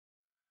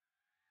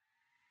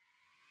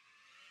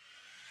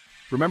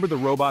Remember the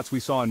robots we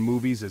saw in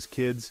movies as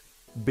kids?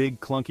 Big,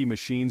 clunky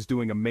machines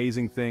doing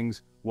amazing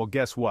things? Well,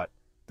 guess what?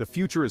 The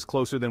future is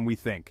closer than we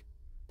think.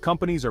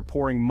 Companies are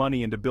pouring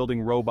money into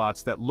building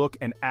robots that look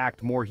and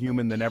act more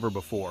human than ever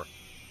before.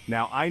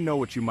 Now, I know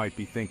what you might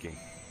be thinking.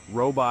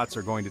 Robots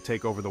are going to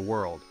take over the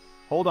world.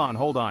 Hold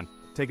on.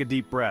 Take a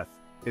deep breath.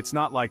 It's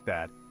not like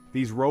that.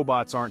 These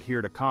robots aren't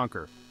here to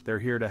conquer, they're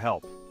here to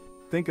help.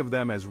 Think of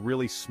them as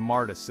really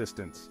smart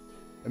assistants.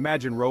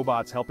 Imagine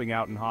robots helping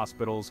out in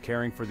hospitals,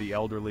 caring for the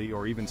elderly,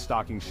 or even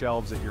stocking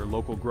shelves at your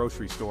local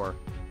grocery store.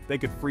 They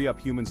could free up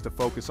humans to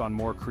focus on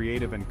more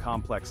creative and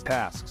complex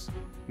tasks.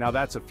 Now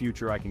that's a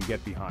future I can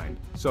get behind.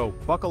 So,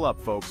 buckle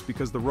up folks,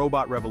 because the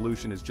robot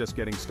revolution is just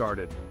getting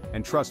started.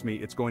 And trust me,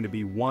 it's going to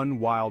be one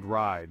wild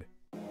ride.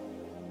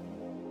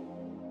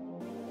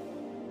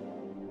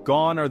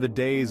 Gone are the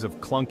days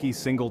of clunky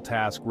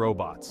single-task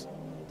robots.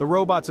 The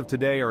robots of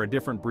today are a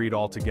different breed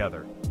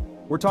altogether.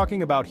 We're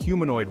talking about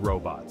humanoid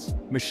robots,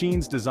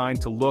 machines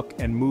designed to look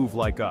and move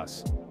like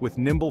us, with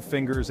nimble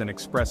fingers and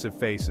expressive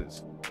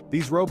faces.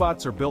 These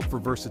robots are built for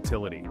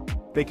versatility.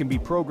 They can be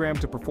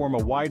programmed to perform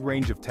a wide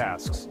range of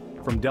tasks,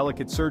 from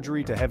delicate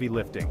surgery to heavy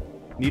lifting.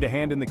 Need a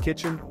hand in the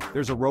kitchen?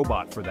 There's a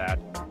robot for that.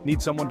 Need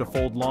someone to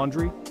fold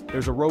laundry?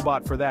 There's a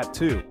robot for that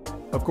too.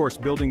 Of course,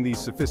 building these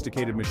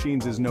sophisticated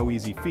machines is no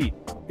easy feat.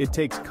 It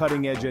takes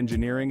cutting-edge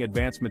engineering,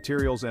 advanced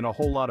materials, and a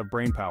whole lot of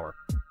brainpower.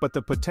 But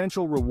the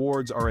potential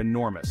rewards are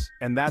enormous,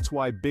 and that's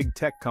why big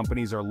tech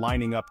companies are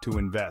lining up to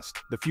invest.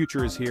 The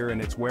future is here and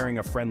it's wearing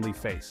a friendly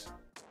face.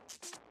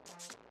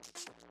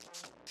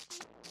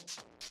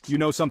 You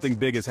know something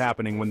big is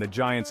happening when the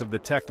giants of the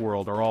tech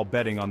world are all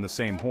betting on the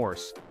same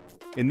horse.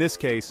 In this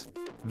case,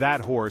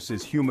 that horse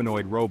is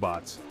humanoid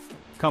robots.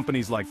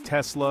 Companies like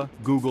Tesla,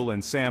 Google,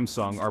 and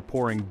Samsung are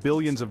pouring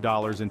billions of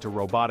dollars into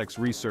robotics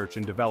research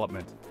and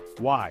development.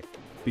 Why?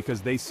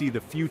 Because they see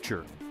the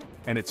future.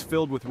 And it's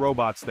filled with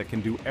robots that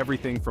can do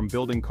everything from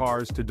building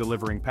cars to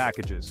delivering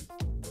packages.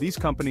 These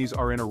companies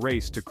are in a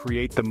race to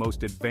create the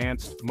most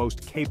advanced,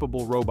 most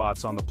capable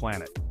robots on the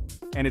planet.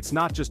 And it's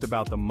not just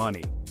about the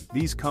money.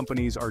 These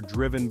companies are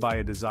driven by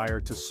a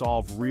desire to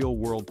solve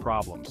real-world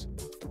problems.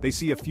 They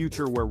see a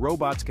future where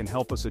robots can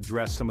help us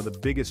address some of the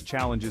biggest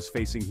challenges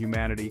facing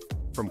humanity,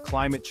 from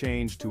climate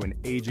change to an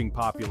aging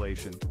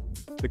population.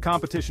 The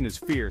competition is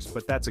fierce,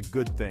 but that's a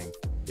good thing.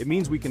 It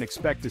means we can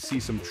expect to see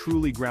some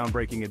truly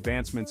groundbreaking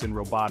advancements in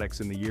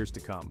robotics in the years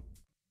to come.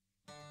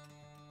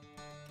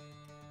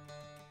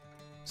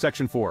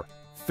 Section 4.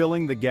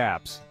 Filling the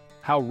gaps.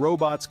 How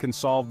robots can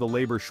solve the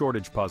labor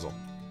shortage puzzle.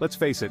 Let's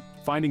face it,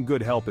 finding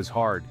good help is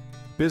hard.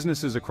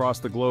 Businesses across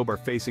the globe are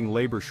facing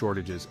labor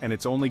shortages, and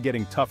it's only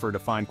getting tougher to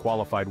find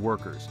qualified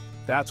workers.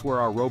 That's where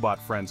our robot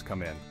friends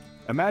come in.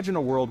 Imagine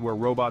a world where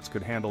robots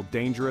could handle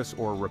dangerous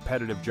or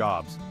repetitive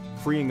jobs,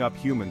 freeing up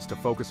humans to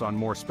focus on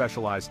more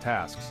specialized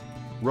tasks.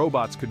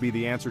 Robots could be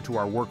the answer to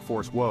our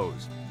workforce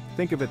woes.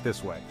 Think of it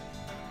this way.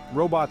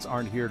 Robots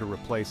aren't here to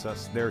replace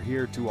us, they're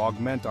here to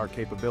augment our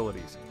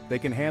capabilities. They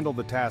can handle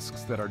the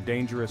tasks that are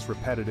dangerous,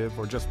 repetitive,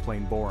 or just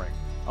plain boring,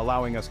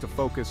 allowing us to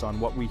focus on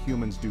what we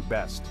humans do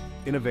best: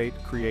 innovate,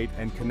 create,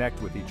 and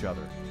connect with each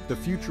other. The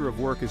future of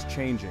work is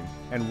changing,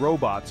 and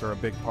robots are a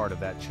big part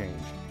of that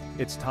change.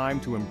 It's time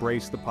to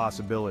embrace the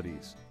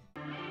possibilities.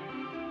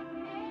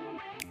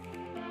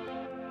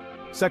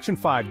 Section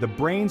 5. The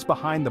brains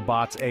behind the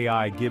bots.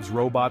 AI gives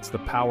robots the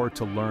power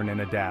to learn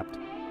and adapt.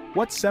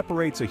 What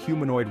separates a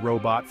humanoid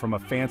robot from a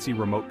fancy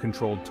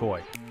remote-controlled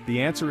toy?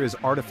 The answer is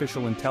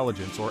artificial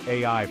intelligence, or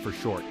AI for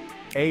short.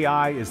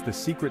 AI is the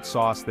secret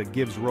sauce that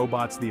gives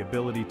robots the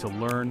ability to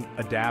learn,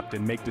 adapt,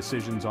 and make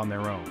decisions on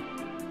their own.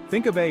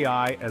 Think of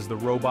AI as the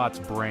robot's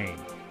brain.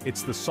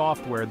 It's the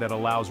software that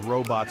allows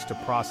robots to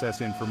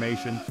process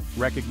information,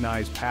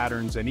 recognize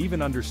patterns, and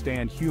even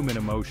understand human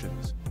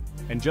emotions.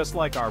 And just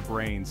like our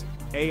brains,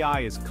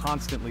 AI is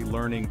constantly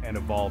learning and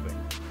evolving.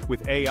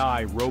 With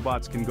AI,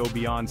 robots can go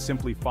beyond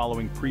simply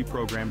following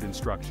pre-programmed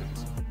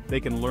instructions. They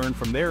can learn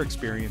from their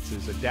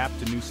experiences, adapt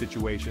to new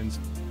situations,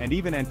 and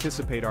even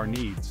anticipate our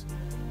needs.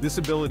 This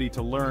ability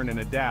to learn and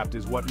adapt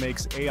is what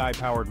makes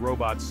AI-powered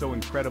robots so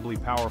incredibly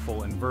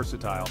powerful and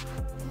versatile.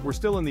 We're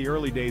still in the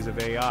early days of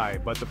AI,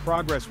 but the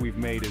progress we've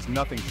made is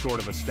nothing short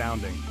of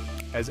astounding.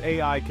 As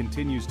AI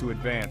continues to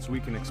advance,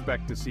 we can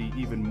expect to see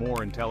even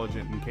more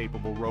intelligent and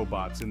capable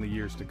robots in the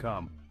years to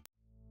come.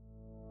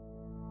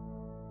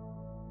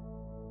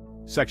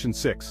 Section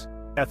 6.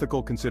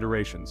 Ethical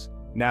considerations.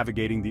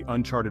 Navigating the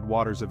uncharted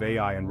waters of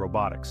AI and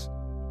robotics.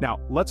 Now,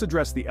 let's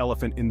address the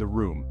elephant in the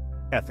room: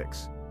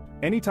 ethics.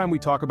 Anytime we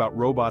talk about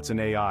robots and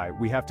AI,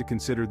 we have to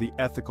consider the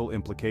ethical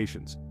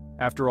implications.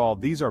 After all,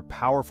 these are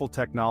powerful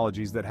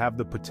technologies that have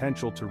the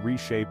potential to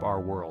reshape our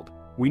world.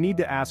 We need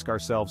to ask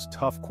ourselves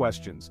tough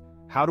questions.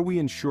 How do we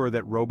ensure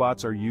that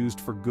robots are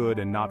used for good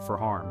and not for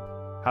harm?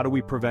 How do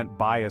we prevent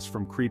bias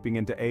from creeping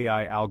into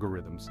AI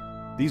algorithms?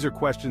 These are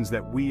questions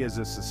that we as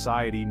a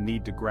society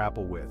need to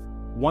grapple with.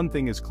 One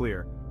thing is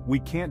clear: we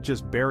can't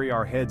just bury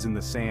our heads in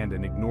the sand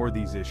and ignore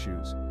these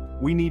issues.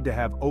 We need to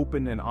have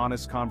open and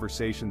honest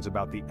conversations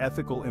about the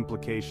ethical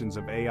implications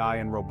of AI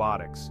and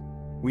robotics.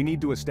 We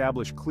need to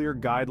establish clear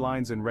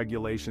guidelines and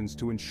regulations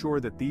to ensure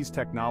that these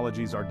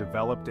technologies are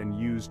developed and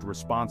used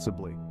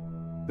responsibly.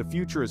 The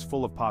future is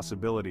full of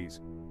possibilities,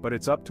 but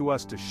it's up to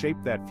us to shape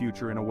that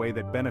future in a way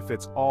that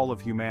benefits all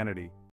of humanity.